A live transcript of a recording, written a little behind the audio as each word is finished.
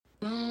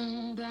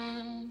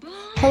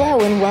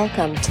Hello and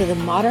welcome to the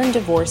Modern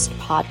Divorced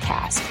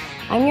Podcast.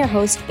 I'm your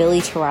host,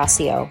 Billy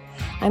Tarasio.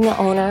 I'm the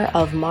owner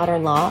of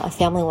Modern Law, a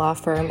family law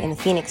firm in the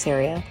Phoenix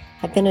area.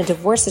 I've been a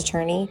divorce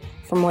attorney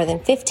for more than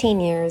 15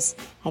 years.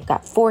 I've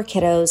got 4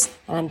 kiddos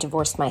and I'm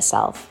divorced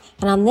myself.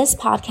 And on this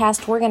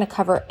podcast, we're going to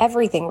cover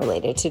everything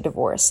related to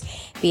divorce,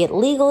 be it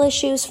legal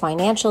issues,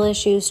 financial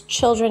issues,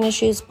 children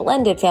issues,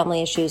 blended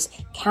family issues,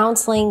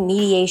 counseling,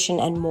 mediation,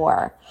 and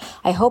more.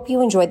 I hope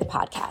you enjoyed the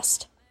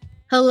podcast.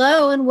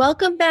 Hello, and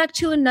welcome back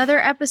to another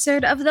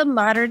episode of the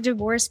Modern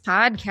Divorce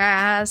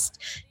Podcast.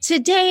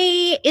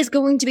 Today is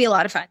going to be a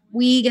lot of fun.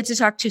 We get to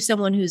talk to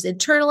someone who's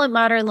internal at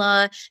Modern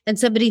Law and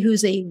somebody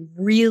who's a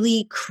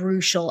really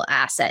crucial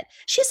asset.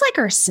 She's like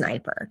our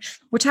sniper.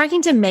 We're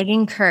talking to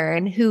Megan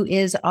Kern, who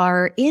is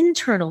our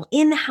internal,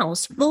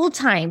 in-house,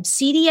 full-time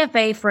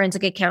CDFA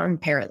forensic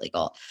accountant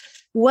paralegal.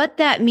 What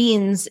that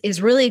means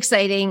is really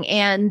exciting,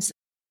 and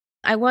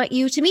I want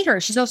you to meet her.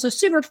 She's also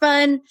super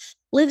fun.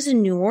 Lives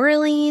in New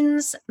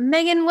Orleans.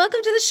 Megan,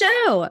 welcome to the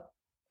show.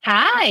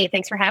 Hi,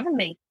 thanks for having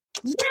me.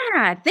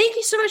 Yeah, thank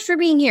you so much for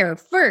being here.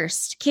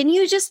 First, can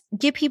you just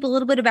give people a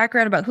little bit of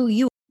background about who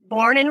you are?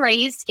 Born and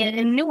raised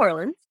in New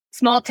Orleans,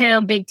 small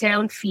town, big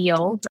town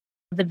feel.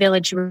 The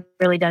village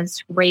really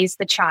does raise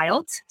the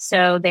child.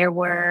 So there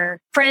were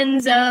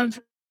friends of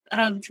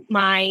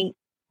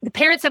the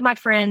parents of my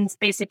friends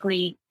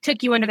basically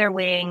took you under their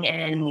wing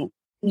and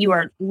you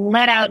are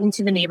let out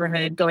into the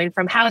neighborhood, going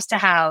from house to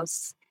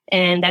house.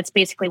 And that's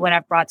basically what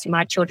I've brought to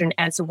my children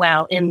as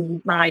well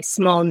in my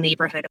small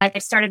neighborhood. I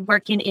started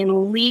working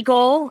in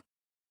legal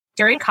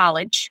during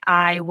college.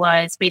 I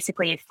was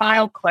basically a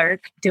file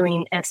clerk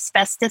doing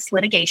asbestos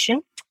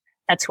litigation.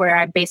 That's where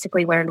I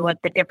basically learned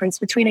what the difference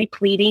between a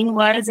pleading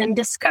was and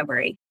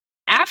discovery.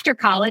 After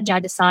college, I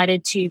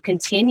decided to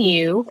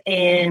continue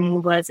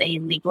and was a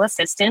legal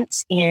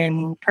assistant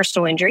in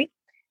personal injury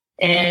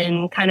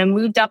and kind of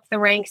moved up the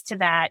ranks to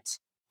that.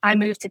 I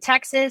moved to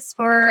Texas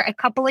for a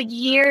couple of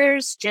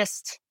years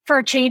just for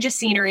a change of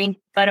scenery.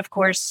 But of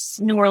course,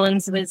 New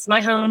Orleans was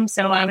my home.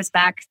 So I was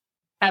back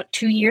about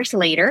 2 years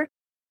later.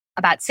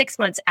 About 6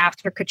 months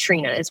after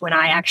Katrina is when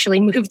I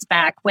actually moved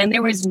back when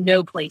there was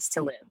no place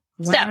to live.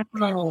 Wow.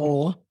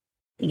 So,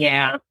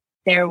 yeah,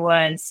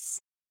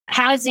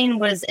 housing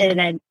was at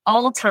an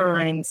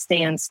all-time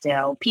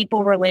standstill.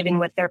 People were living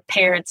with their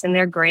parents and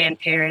their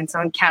grandparents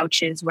on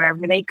couches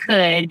wherever they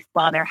could,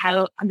 while their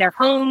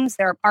homes,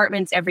 their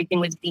apartments, everything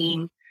was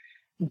being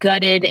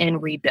gutted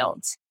and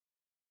rebuilt.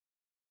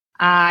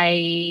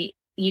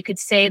 You could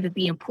say that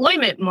the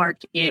employment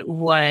market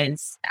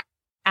was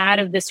out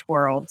of this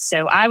world.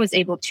 So I was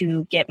able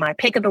to get my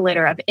pick of the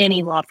litter of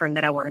any law firm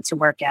that I wanted to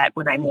work at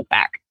when I moved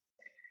back.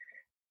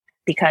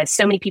 Because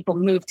so many people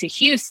moved to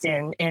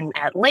Houston and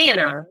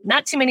Atlanta,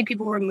 not too many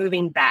people were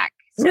moving back.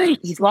 So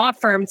these law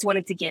firms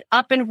wanted to get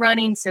up and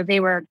running. So they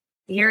were,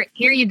 here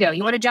you go.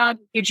 You want a job?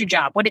 Here's your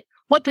job.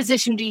 What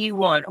position do you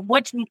want?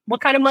 What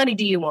kind of money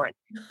do you want?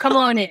 Come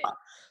on in.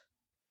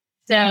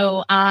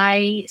 So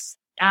I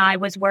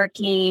was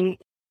working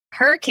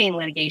hurricane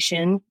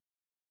litigation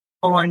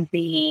on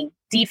the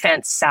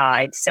defense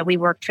side. So we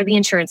worked for the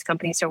insurance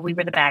company. So we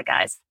were the bad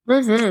guys.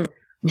 Mm-hmm.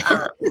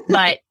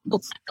 But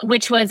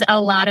which was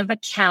a lot of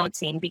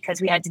accounting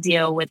because we had to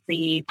deal with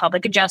the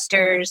public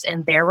adjusters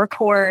and their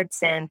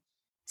reports and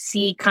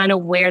see kind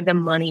of where the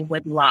money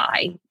would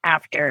lie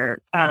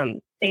after the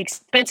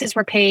expenses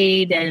were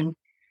paid. And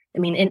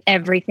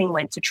everything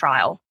went to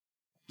trial.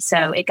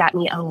 So it got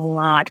me a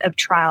lot of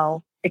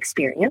trial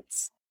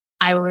experience.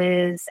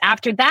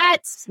 After that,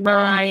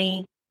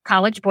 my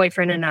college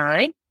boyfriend and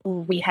I,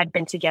 we had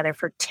been together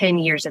for 10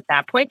 years at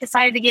that point,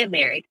 decided to get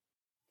married.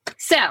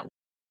 So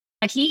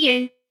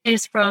he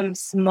is from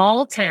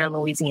small town,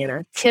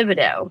 Louisiana,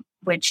 Thibodaux,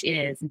 which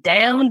is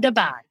down the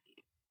bayou.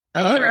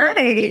 All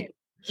right.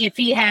 If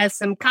he has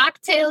some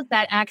cocktails,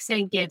 that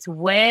accent gets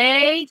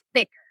way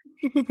thicker.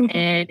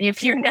 And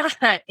if you've never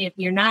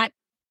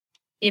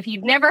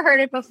heard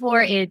it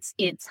before,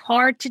 it's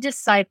hard to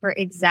decipher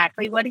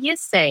exactly what he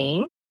is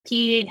saying.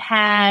 He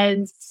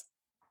has,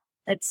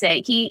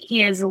 he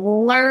has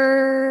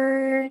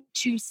learned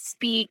to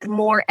speak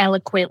more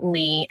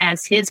eloquently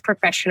as his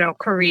professional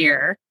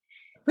career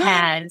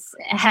has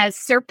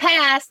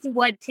surpassed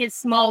what his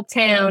small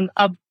town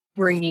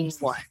upbringing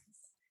was.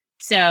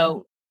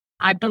 So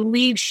I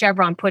believe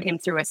Chevron put him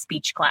through a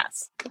speech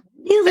class.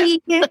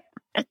 Really?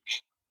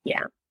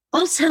 Yeah.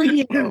 I'll tell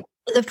you,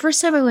 the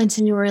first time I went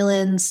to New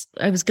Orleans,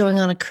 I was going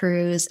on a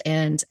cruise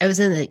and I was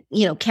in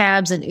the,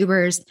 cabs and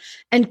Ubers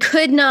and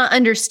could not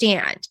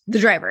understand the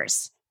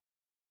drivers.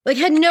 Like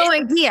had no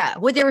idea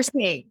what they were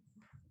saying.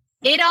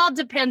 It all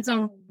depends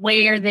on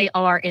where they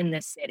are in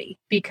the city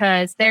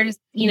because there's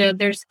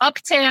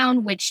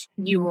uptown, which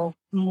you will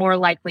more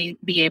likely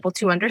be able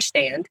to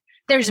understand.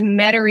 There's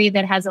Metairie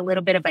that has a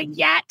little bit of a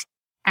Yat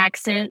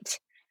accent.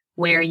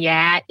 Where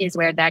Yat is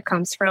where that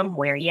comes from.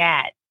 Where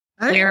Yat?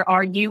 Where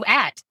are you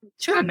at?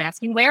 Sure. I'm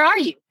asking, where are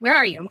you? Where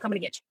are you? I'm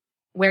coming to get you.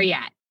 Where you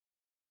at?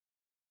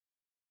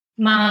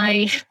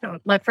 My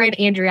friend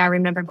Andrea, I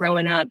remember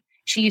growing up,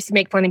 she used to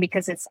make fun of me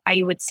because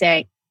I would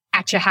say,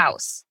 at your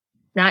house.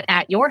 not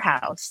at your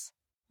house,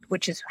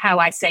 which is how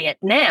I say it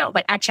now,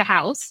 but at your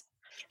house.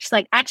 She's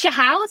like, at your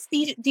house?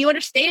 Do you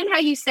understand how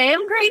you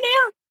sound right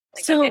now?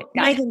 Like, so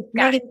okay,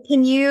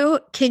 Megan,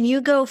 can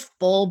you go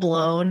full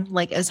blown,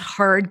 like as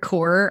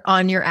hardcore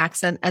on your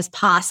accent as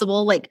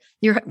possible? Like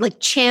you're like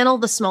channel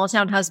the small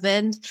town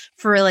husband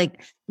for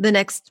like the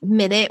next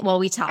minute while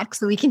we talk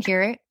so we can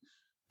hear it.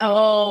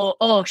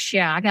 Oh,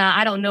 sure.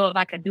 I don't know if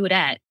I could do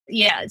that.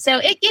 Yeah. So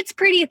it gets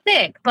pretty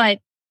thick, but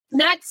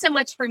not so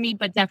much for me,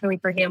 but definitely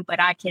for him. But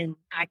I can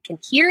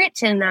hear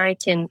it and I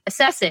can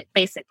assess it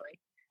basically.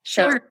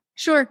 Sure.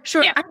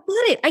 Yeah.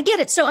 I get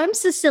it. So I'm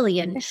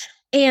Sicilian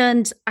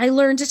and I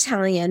learned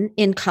Italian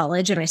in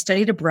college and I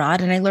studied abroad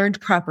and I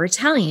learned proper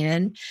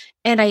Italian.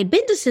 And I had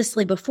been to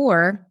Sicily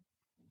before,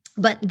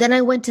 but then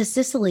I went to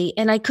Sicily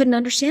and I couldn't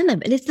understand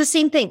them. And it's the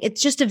same thing.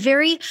 It's just a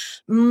very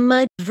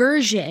mud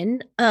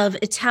version of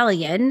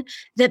Italian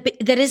that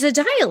is a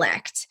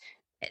dialect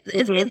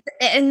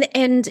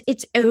and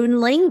its own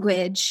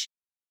language.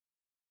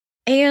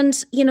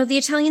 And, you know, the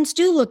Italians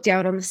do look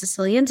down on the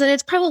Sicilians, and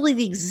it's probably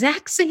the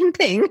exact same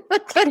thing.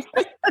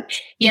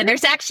 Yeah,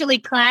 there's actually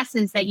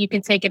classes that you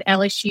can take at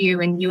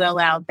LSU and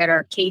ULL that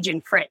are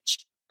Cajun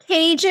French.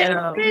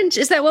 Cajun French.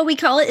 Is that what we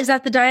call it? Is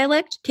that the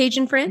dialect?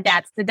 Cajun French?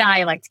 That's the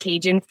dialect,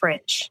 Cajun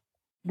French.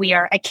 We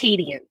are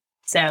Acadian.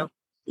 So,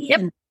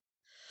 yep.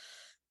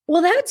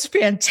 Well, that's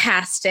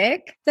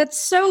fantastic. That's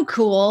so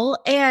cool.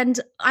 And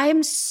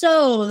I'm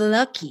so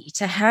lucky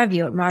to have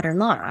you at Modern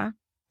Law.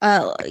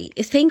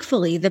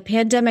 Thankfully, the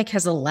pandemic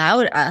has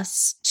allowed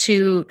us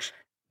to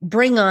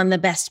bring on the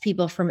best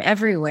people from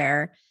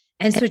everywhere.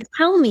 And so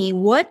tell me,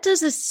 what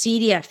does a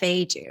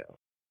CDFA do?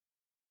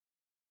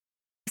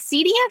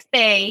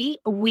 CDFA,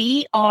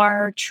 we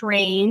are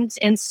trained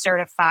and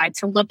certified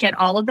to look at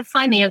all of the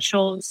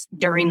financials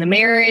during the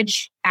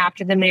marriage,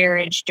 after the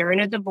marriage,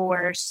 during a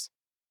divorce,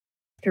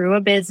 through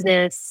a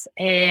business,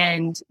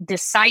 and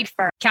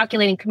decipher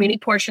calculating community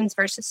portions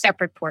versus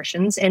separate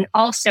portions, and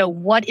also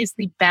what is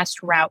the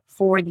best route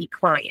for the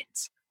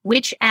client.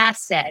 Which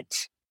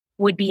asset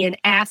would be an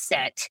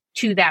asset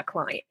to that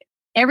client?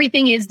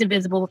 Everything is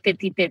divisible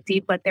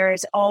 50-50, but there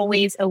is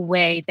always a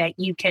way that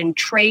you can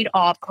trade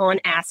off on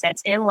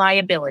assets and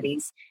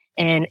liabilities.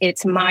 And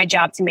it's my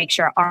job to make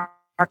sure our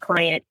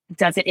client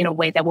does it in a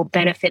way that will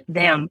benefit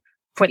them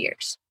for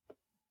years.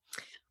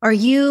 Are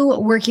you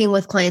working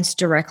with clients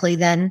directly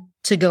then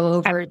to go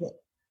over?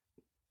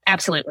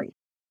 Absolutely.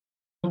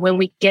 When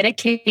we get a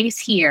case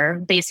here,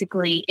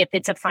 basically, if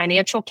it's a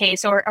financial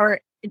case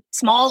or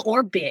small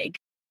or big,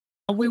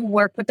 we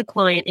work with the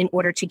client in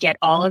order to get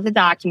all of the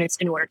documents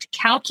in order to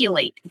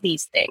calculate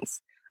these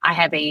things. I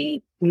have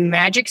a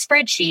magic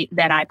spreadsheet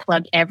that I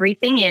plug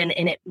everything in,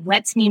 and it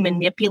lets me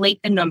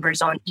manipulate the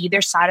numbers on either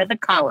side of the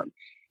column.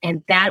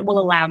 And that will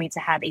allow me to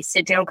have a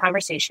sit-down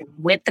conversation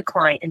with the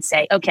client and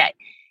say, okay,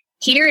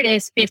 here it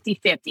is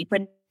 50-50,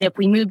 but if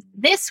we move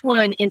this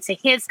one into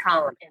his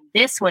column and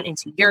this one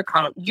into your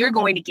column, you're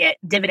going to get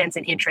dividends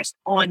and interest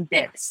on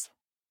this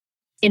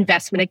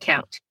investment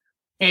account.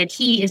 And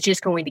he is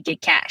just going to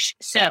get cash.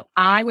 So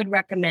I would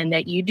recommend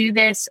that you do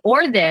this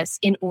or this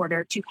in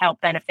order to help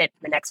benefit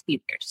the next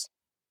few years.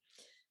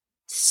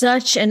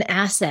 Such an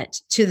asset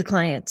to the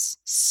clients.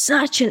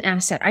 Such an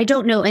asset. I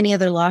don't know any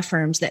other law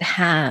firms that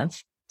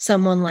have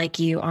someone like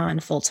you on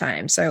full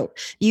time. So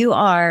you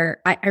are,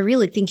 I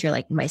really think you're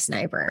like my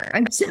sniper.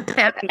 I'm so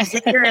happy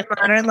you're in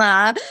Modern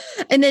Law.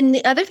 And then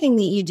the other thing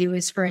that you do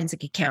is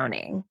forensic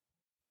accounting.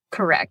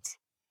 Correct.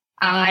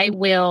 I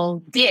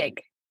will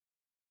dig.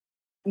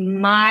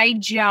 My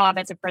job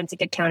as a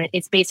forensic accountant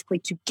is basically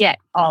to get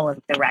all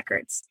of the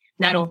records,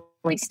 not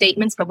only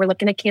statements, but we're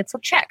looking at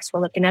canceled checks.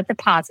 We're looking at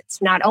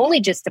deposits, not only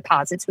just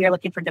deposits. We are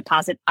looking for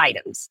deposit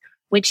items,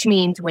 which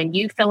means when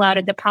you fill out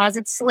a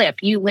deposit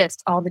slip, you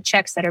list all the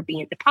checks that are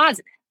being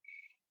deposited.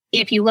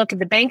 If you look at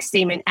the bank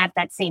statement at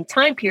that same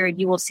time period,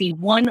 you will see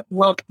one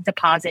lump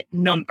deposit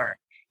number.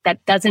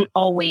 That doesn't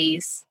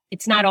always,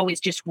 it's not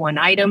always just one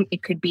item.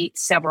 It could be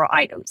several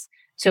items.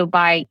 So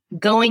by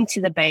going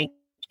to the bank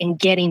and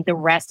getting the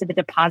rest of the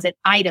deposit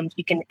items,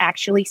 you can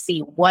actually see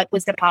what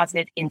was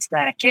deposited into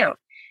that account.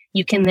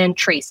 You can then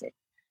trace it.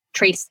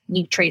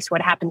 You trace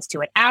what happens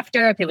to it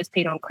after. If it was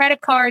paid on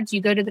credit cards,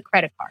 you go to the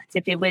credit cards.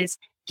 If it was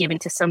given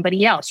to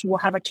somebody else, you will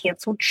have a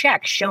canceled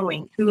check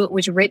showing who it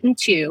was written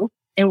to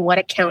and what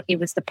account it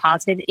was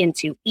deposited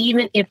into,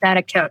 even if that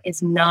account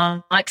is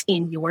not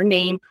in your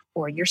name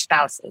or your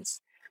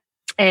spouse's.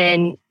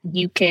 And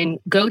you can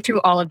go through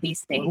all of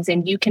these things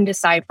and you can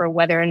decipher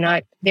whether or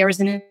not there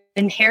was an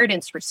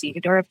inheritance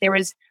received or if there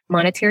was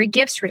monetary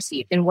gifts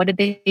received and what did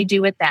they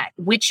do with that,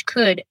 which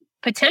could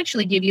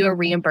potentially give you a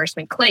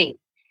reimbursement claim.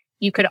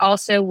 You could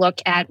also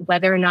look at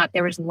whether or not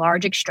there was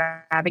large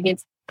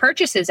extravagant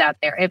purchases out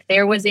there. If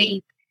there was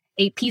a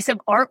piece of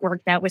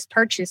artwork that was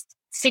purchased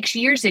 6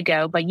 years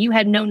ago, but you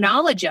had no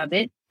knowledge of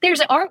it,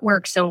 there's an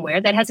artwork somewhere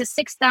that has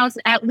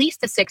at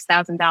least a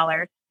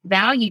 $6,000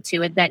 value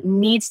to it that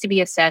needs to be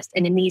assessed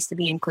and it needs to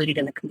be included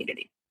in the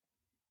community.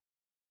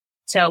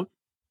 So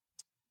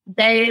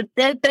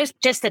there's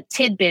just a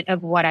tidbit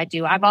of what I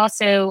do. I've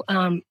also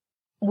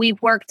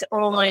we've worked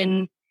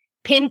on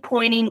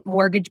pinpointing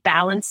mortgage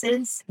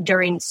balances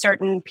during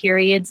certain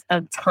periods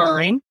of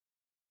time.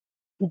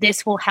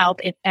 This will help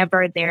if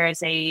ever there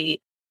is a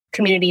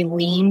community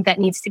lien that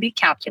needs to be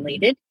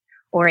calculated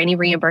or any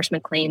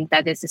reimbursement claim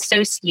that is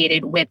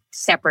associated with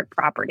separate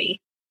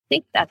property. I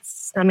think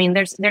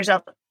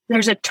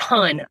there's a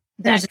ton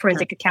that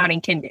forensic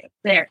accounting can do.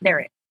 There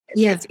is.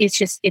 Yeah.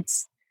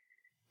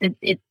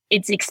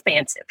 It's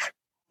expansive.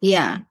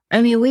 Yeah.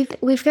 I mean,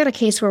 we've got a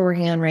case we're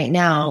working on right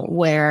now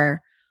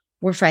where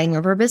we're fighting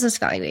over a business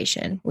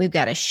valuation. We've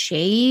got to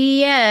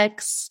shady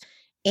X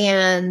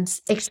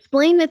and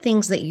explain the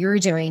things that you're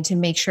doing to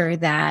make sure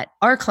that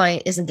our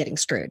client isn't getting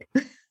screwed.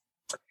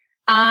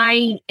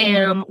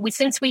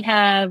 Since we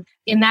have,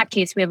 in that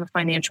case, we have a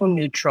financial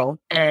neutral,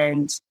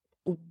 and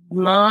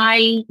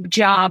my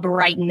job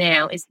right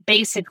now is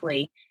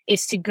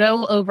to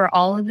go over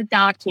all of the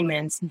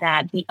documents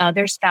that the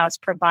other spouse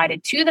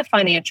provided to the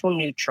financial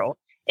neutral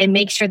and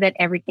make sure that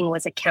everything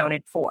was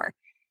accounted for.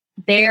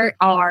 There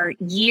are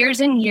years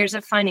and years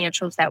of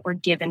financials that were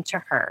given to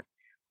her.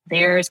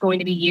 There's going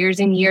to be years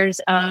and years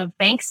of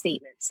bank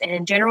statements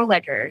and general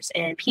ledgers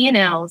and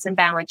P&Ls and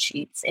balance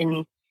sheets.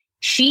 And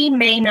she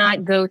may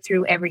not go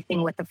through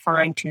everything with a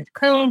fine-tooth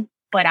comb,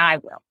 but I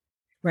will.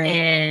 Right.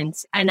 And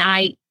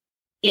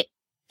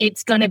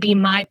it's going to be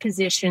my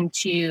position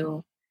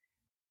to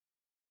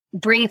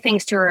bring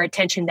things to her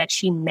attention that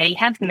she may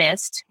have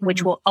missed,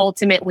 which will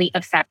ultimately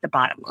affect the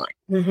bottom line.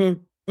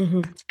 Mm-hmm.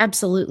 Mm-hmm.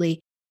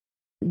 Absolutely.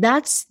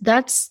 That's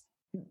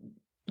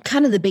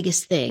kind of the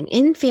biggest thing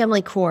in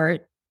family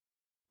court.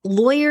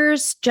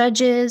 Lawyers,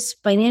 judges,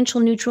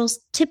 financial neutrals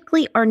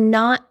typically are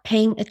not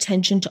paying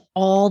attention to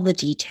all the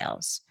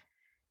details.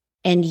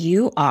 And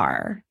you're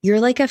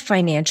like a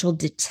financial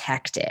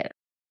detective.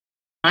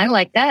 I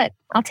like that.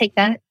 I'll take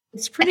that.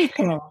 It's pretty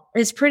cool.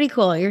 It's pretty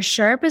cool. You're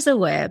sharp as a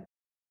whip.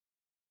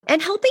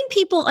 And helping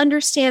people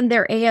understand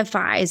their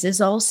AFIs is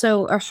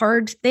also a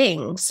hard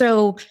thing.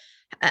 So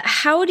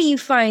how do you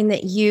find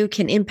that you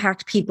can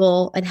impact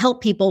people and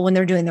help people when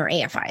they're doing their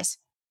AFIs?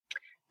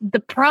 The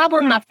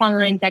problem I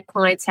find that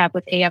clients have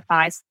with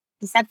AFIs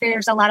is that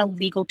there's a lot of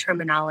legal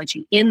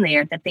terminology in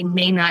there that they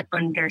may not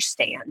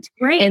understand.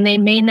 Right. And they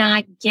may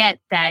not get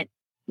that,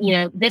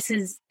 this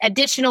is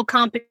additional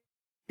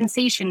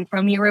compensation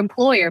from your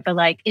employer, but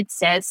like it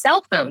says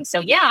cell phone. So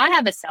yeah, I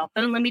have a cell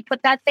phone. Let me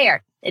put that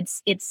there.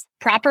 It's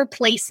proper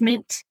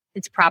placement.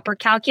 It's proper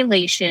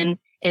calculation.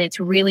 And it's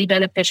really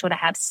beneficial to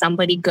have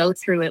somebody go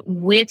through it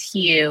with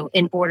you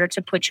in order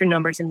to put your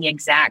numbers in the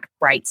exact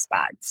right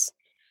spots.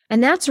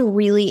 And that's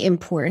really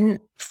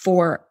important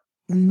for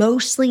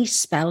mostly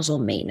spousal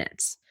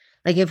maintenance.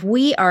 Like if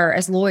we are,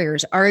 as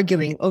lawyers,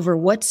 arguing over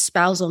what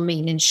spousal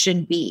maintenance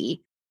should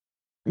be,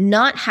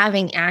 not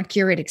having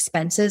accurate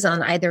expenses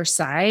on either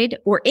side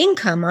or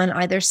income on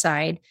either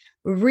side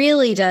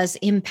really does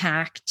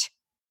impact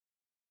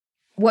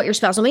what your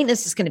spousal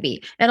maintenance is going to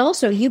be. And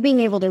also you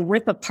being able to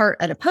rip apart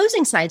an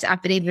opposing side's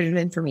affidavit of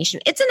information.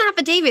 It's an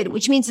affidavit,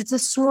 which means it's a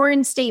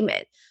sworn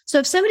statement. So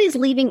if somebody's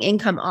leaving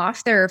income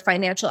off their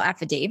financial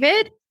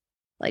affidavit,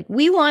 like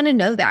we want to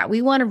know that.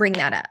 We want to bring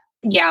that up.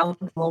 Yeah,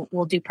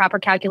 we'll do proper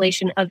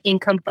calculation of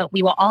income, but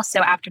we will also,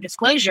 after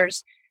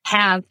disclosures,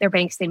 have their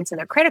bank statements and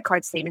their credit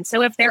card statements.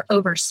 So if they're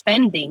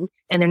overspending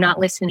and they're not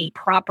listing a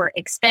proper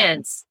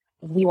expense,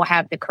 we will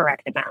have the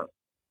correct amount.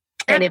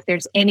 And if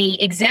there's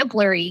any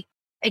exemplary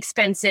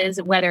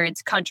expenses, whether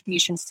it's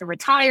contributions to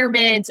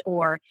retirement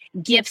or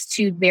gifts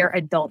to their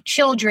adult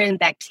children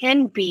that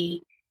can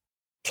be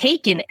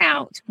taken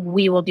out,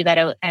 we will do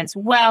that as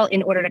well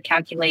in order to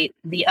calculate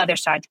the other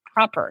side's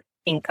proper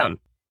income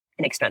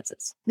and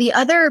expenses. The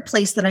other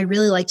place that I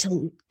really like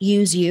to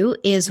use you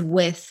is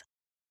with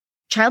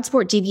child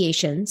support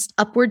deviations,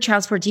 upward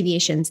child support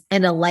deviations,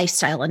 and a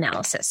lifestyle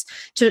analysis.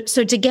 So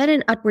to get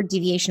an upward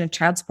deviation of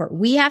child support,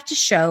 we have to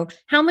show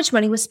how much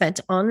money was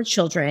spent on the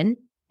children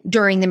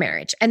during the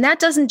marriage. And that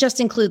doesn't just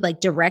include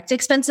like direct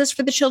expenses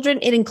for the children.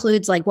 It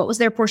includes like, what was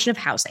their portion of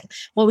housing?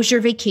 What was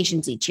your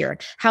vacations each year?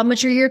 How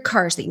much are your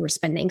cars that you were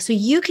spending? So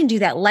you can do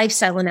that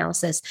lifestyle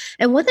analysis.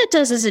 And what that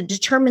does is it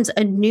determines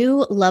a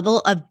new level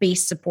of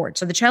base support.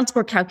 So the child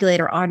support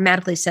calculator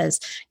automatically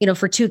says,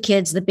 for 2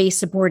 kids, the base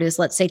support is,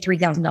 let's say,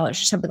 $3,000 or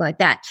something like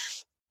that.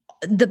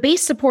 The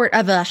base support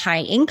of a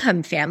high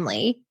income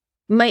family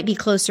might be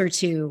closer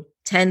to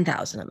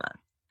 $10,000 a month,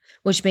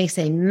 which makes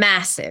a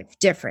massive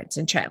difference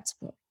in child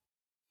support.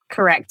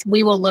 Correct.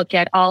 We will look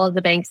at all of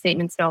the bank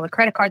statements and all the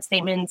credit card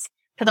statements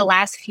for the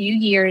last few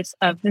years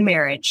of the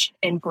marriage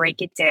and break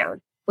it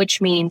down,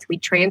 which means we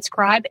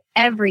transcribe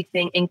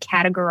everything and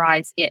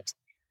categorize it.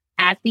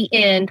 At the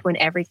end, when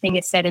everything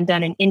is said and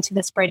done and into the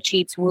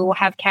spreadsheets, we will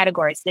have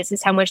categories. This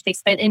is how much they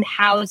spent in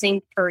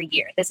housing per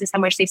year. This is how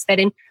much they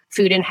spent in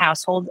food and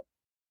household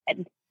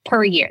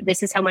per year.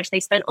 This is how much they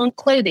spent on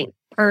clothing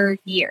per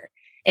year.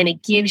 And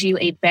it gives you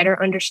a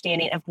better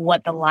understanding of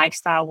what the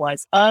lifestyle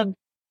was of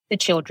the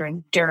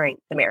children during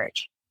the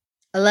marriage.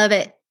 I love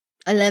it.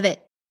 I love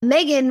it.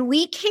 Megan,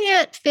 we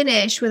can't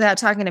finish without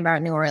talking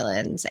about New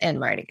Orleans and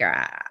Mardi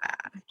Gras.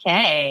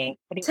 Okay.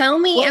 Tell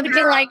me what would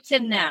you like to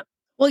know?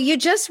 Well, you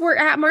just were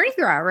at Mardi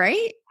Gras,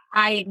 right?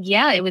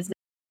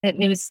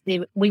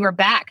 We were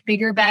back,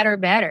 bigger, badder,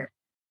 better.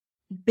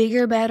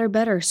 Bigger, badder,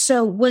 better.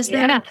 So was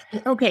that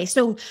okay?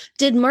 So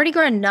did Mardi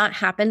Gras not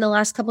happen the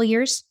last couple of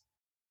years?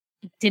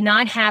 Did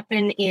not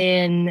happen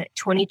in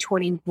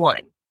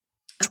 2021.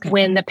 Okay.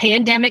 When the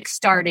pandemic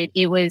started,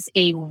 it was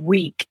a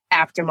week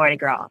after Mardi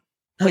Gras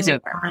was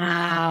over.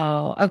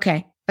 Wow.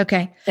 Okay.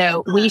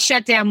 So we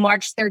shut down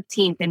March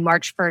 13th, and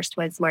March 1st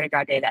was Mardi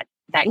Gras Day that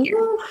year.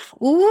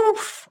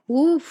 Oof.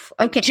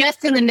 Okay.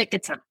 Just in the nick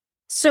of time.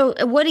 So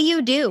what do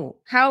you do?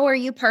 How are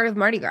you part of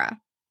Mardi Gras?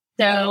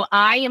 So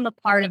I am a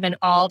part of an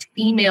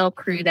all-female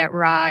crew that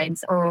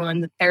rides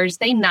on the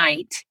Thursday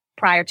night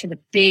prior to the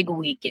big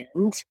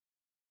weekend.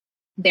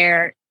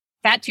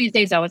 Fat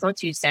Tuesday is always on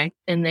Tuesday.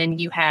 And then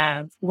you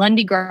have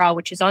Lundi Gras,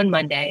 which is on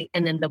Monday.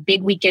 And then the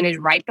big weekend is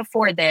right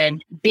before then.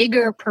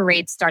 Bigger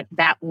parades start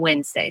that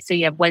Wednesday. So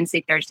you have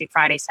Wednesday, Thursday,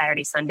 Friday,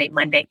 Saturday, Sunday,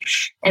 Monday,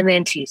 and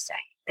then Tuesday.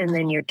 And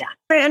then you're done.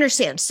 I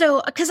understand.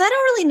 So, because I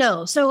don't really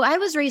know. So I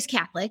was raised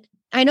Catholic.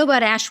 I know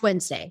about Ash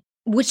Wednesday,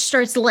 which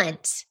starts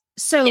Lent.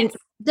 So yes.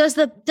 Does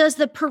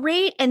the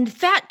parade and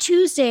Fat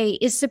Tuesday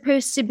is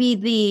supposed to be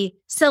the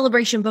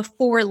celebration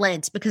before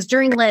Lent? Because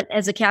during Lent,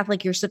 as a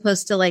Catholic, you're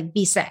supposed to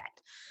be sad.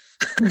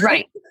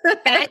 Right.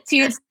 Fat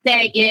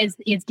Tuesday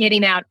is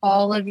getting out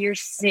all of your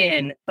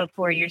sin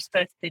before you're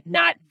supposed to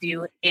not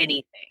do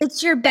anything.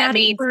 It's your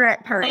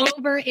bachelorette party.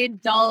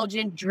 Overindulge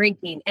in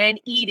drinking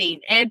and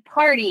eating and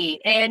partying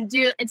and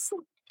it's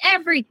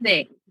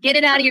everything. Get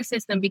it out of your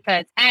system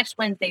because Ash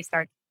Wednesday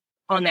starts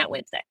on that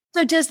Wednesday.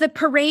 So does the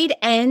parade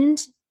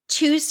end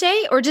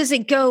Tuesday or does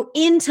it go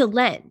into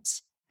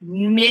Lent?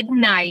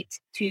 Midnight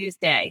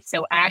Tuesday.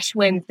 So Ash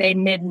Wednesday,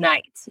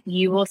 midnight,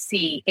 you will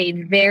see a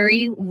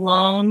very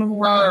long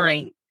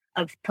line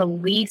of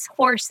police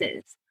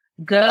horses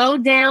go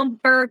down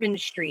Bourbon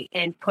Street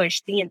and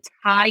push the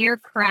entire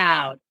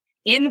crowd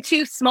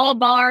into small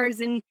bars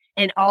and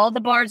all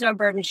the bars on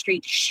Bourbon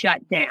Street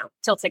shut down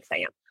till 6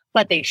 a.m.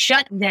 But they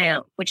shut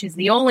down, which is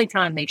the only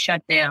time they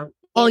shut down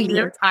all year.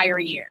 The entire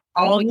year.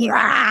 All year.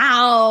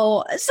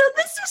 Wow. So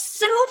this is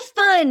so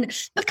fun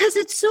because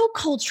it's so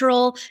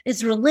cultural,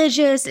 it's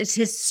religious, it's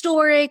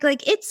historic.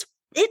 It's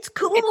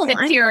cool. It's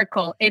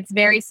satirical. It's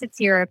very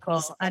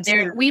satirical.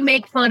 We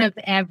make fun of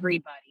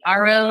everybody.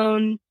 Our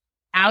own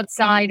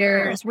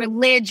outsiders,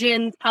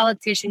 religions,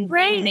 politicians,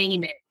 right.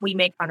 Name it. We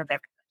make fun of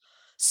everybody.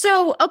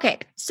 So, okay.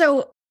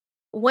 So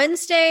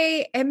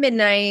Wednesday at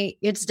midnight,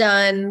 it's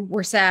done.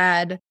 We're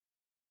sad.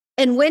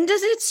 And when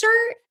does it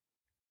start?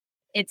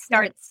 It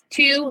starts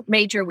 2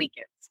 major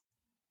weekends.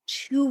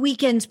 2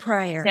 weekends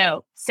prior.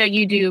 So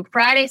you do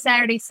Friday,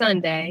 Saturday,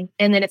 Sunday,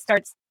 and then it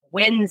starts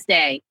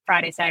Wednesday,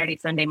 Friday, Saturday,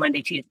 Sunday,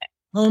 Monday, Tuesday.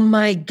 Oh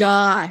my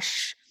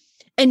gosh.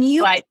 And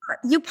you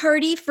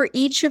party for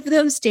each of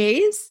those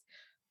days?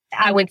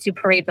 I went to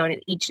parades on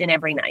it each and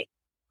every night.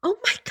 Oh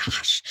my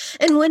gosh.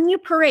 And when you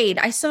parade,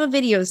 I saw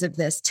videos of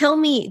this. Tell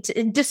me,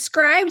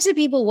 describe to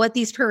people what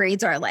these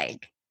parades are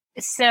like.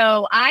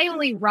 So I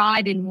only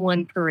ride in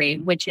one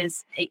parade, which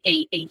is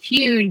a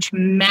huge,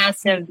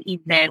 massive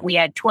event. We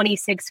had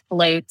 26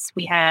 floats.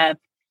 We have,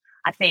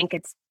 I think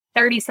it's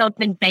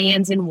 30-something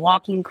bands and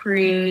walking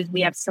crews. We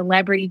have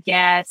celebrity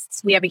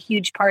guests. We have a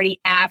huge party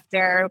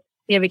after.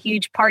 We have a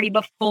huge party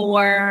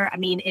before. I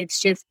mean,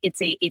 it's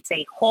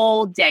a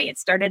whole day. It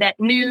started at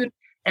noon,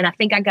 and I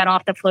think I got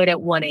off the float at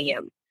 1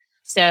 a.m.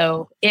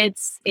 So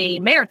it's a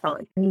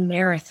marathon.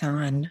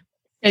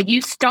 So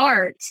you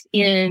start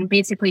in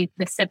basically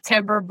the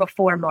September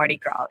before Mardi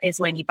Gras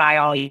is when you buy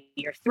all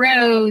your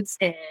throws.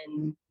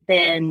 And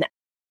then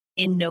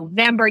in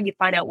November, you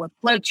find out what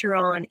float you're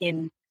on.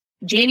 In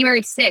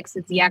January 6th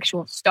is the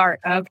actual start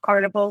of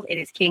Carnival. It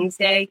is King's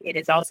Day. It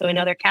is also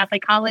another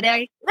Catholic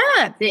holiday.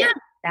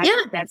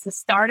 That's the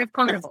start of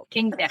Carnival,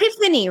 King's Day.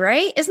 Epiphany,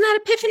 right? Isn't that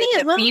Epiphany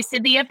as well? Feast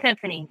of the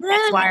Epiphany. Yeah.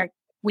 That's why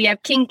we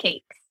have king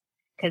cakes,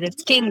 because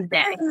it's King's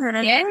Day.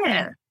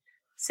 Yeah.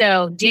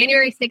 So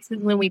January 6th is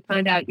when we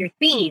find out your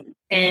theme,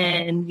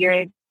 and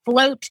your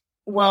float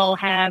will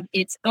have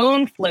its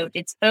own float,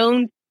 its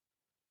own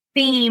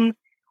theme,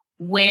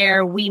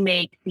 where we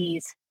make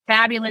these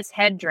fabulous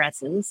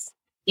headdresses.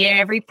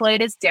 Every float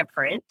is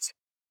different.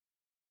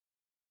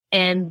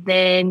 And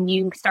then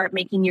you start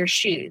making your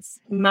shoes.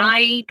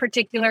 My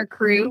particular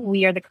crew,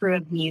 we are the crew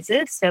of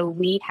Muses. So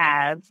we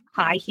have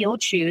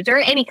high-heeled shoes, or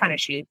any kind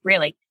of shoes,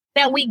 really,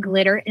 that we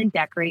glitter and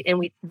decorate and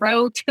we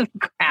throw to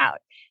the crowd.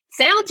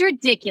 Sounds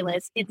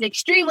ridiculous. It's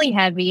extremely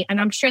heavy, and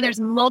I'm sure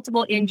there's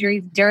multiple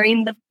injuries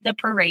during the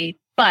parade,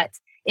 but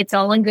it's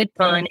all in good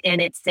fun,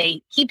 and it's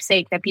a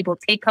keepsake that people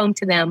take home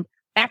to them,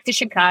 back to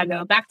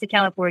Chicago, back to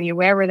California,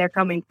 wherever they're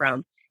coming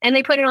from, and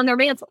they put it on their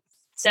mantles.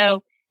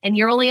 So, and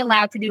you're only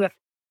allowed to do a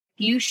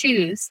few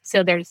shoes,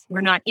 so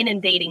we're not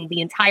inundating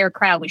the entire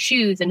crowd with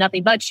shoes and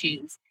nothing but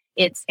shoes.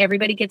 It's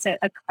everybody gets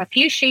a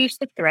few shoes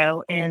to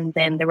throw, and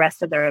then the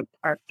rest of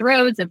our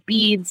throws of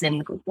beads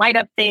and light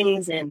up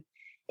things, and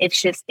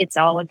it's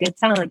all a good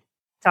time.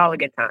 It's all a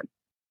good time.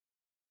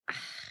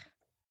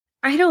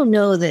 I don't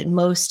know that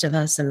most of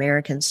us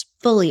Americans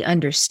fully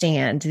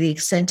understand the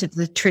extent of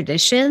the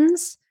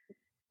traditions.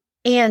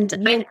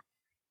 And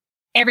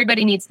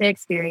everybody needs to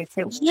experience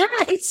it. Yeah,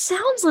 it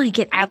sounds like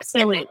it.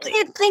 Absolutely. I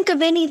can't think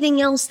of anything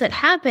else that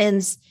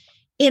happens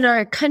in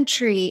our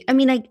country. I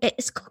mean,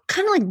 it's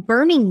kind of like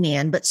Burning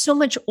Man, but so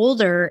much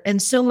older and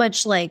so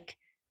much like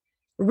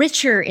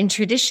richer in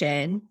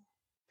tradition.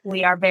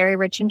 We are very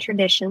rich in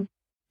tradition.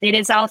 It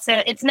is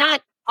also, it's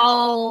not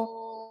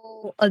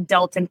all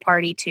adult and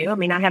party too. I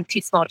mean, I have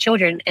 2 small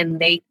children and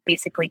they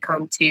basically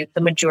come to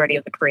the majority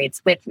of the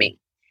parades with me.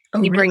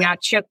 Oh, you bring really?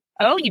 out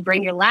you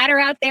bring your ladder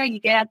out there.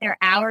 You get out there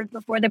hours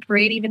before the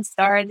parade even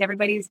starts.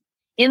 Everybody's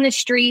in the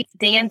streets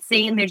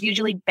dancing. There's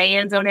usually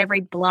bands on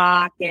every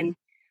block. And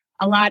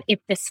a lot, if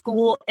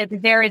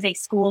there is a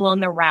school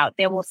on the route,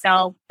 they will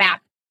sell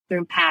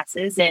bathroom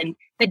passes and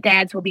the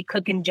dads will be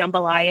cooking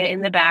jambalaya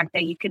in the back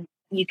that you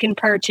can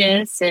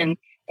purchase. And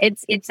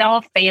it's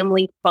all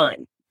family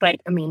fun.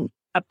 But I mean,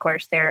 of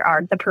course, there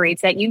are the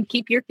parades that you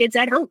keep your kids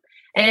at home.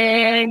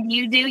 And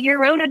you do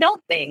your own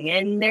adult thing,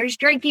 and there's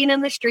drinking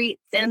in the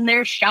streets, and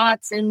there's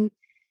shots, and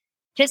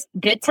just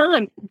good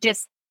time.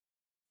 Just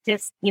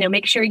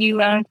make sure you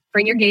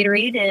bring your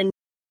Gatorade and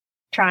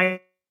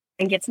try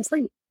and get some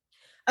sleep.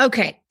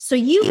 Okay, so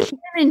you can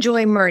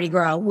enjoy Mardi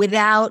Gras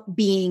without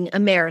being a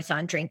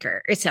marathon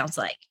drinker. It sounds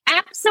like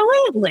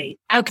absolutely.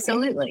 Okay,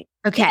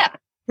 yeah.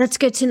 That's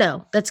good to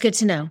know.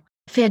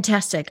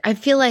 Fantastic. I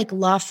feel like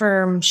Law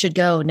Firm should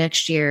go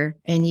next year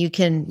and you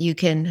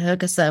can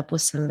hook us up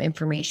with some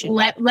information.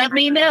 Let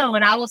me know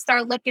and I will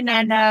start looking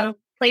at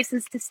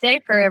places to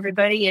stay for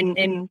everybody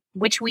and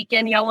which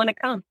weekend y'all want to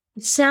come.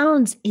 It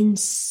sounds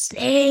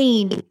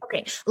insane.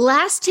 Okay.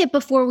 Last tip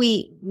before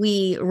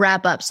we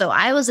wrap up. So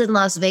I was in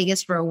Las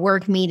Vegas for a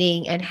work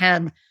meeting and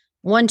had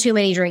 1 too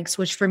many drinks,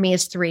 which for me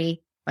is 3.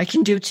 I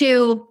can do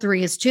 2,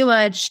 3 is too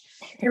much.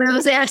 And I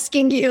was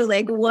asking you,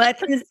 like,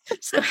 what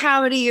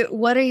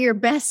are your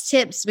best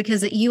tips?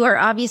 Because you are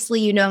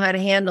obviously, you know how to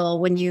handle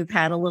when you've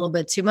had a little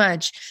bit too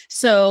much.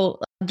 So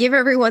give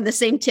everyone the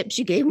same tips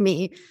you gave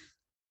me.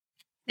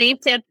 Same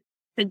tip,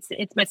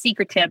 it's my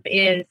secret tip,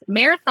 is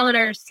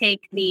marathoners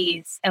take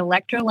these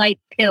electrolyte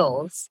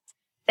pills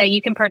that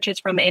you can purchase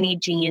from any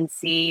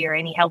GNC or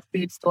any health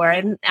food store.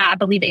 And I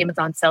believe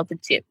Amazon sells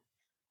it too.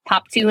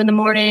 Pop 2 in the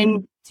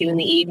morning, 2 in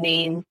the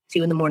evening,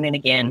 2 in the morning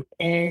again,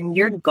 and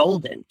you're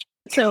golden.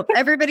 So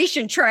everybody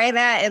should try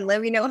that and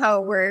let me know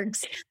how it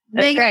works.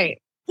 That's great.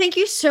 Thank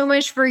you so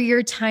much for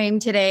your time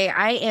today.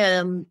 I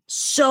am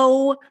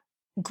so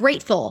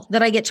grateful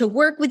that I get to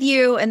work with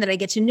you and that I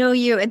get to know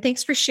you. And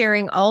thanks for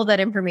sharing all that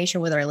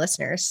information with our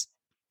listeners.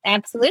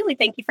 Absolutely.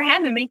 Thank you for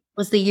having me.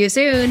 We'll see you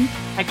soon.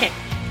 Okay.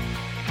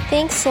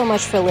 Thanks so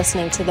much for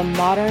listening to the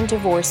Modern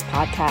Divorce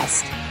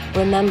Podcast.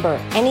 Remember,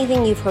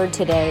 anything you've heard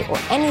today or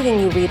anything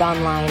you read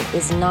online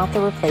is not the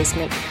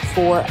replacement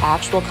for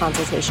actual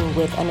consultation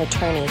with an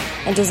attorney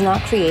and does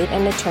not create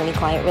an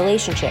attorney-client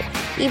relationship.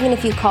 Even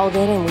if you called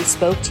in and we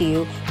spoke to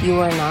you, you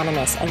are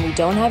anonymous and we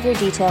don't have your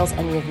details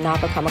and you have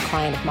not become a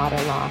client of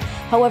Modern Law.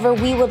 However,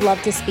 we would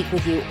love to speak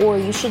with you, or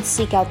you should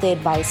seek out the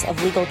advice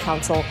of legal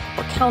counsel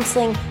or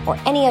counseling or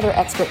any other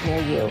expert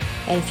near you.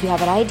 And if you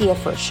have an idea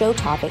for a show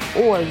topic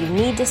or you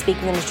need to speak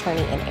with an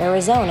attorney in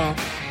Arizona,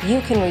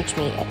 you can reach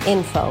me at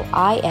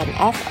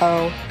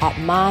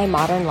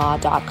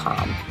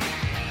info@mymodernlaw.com.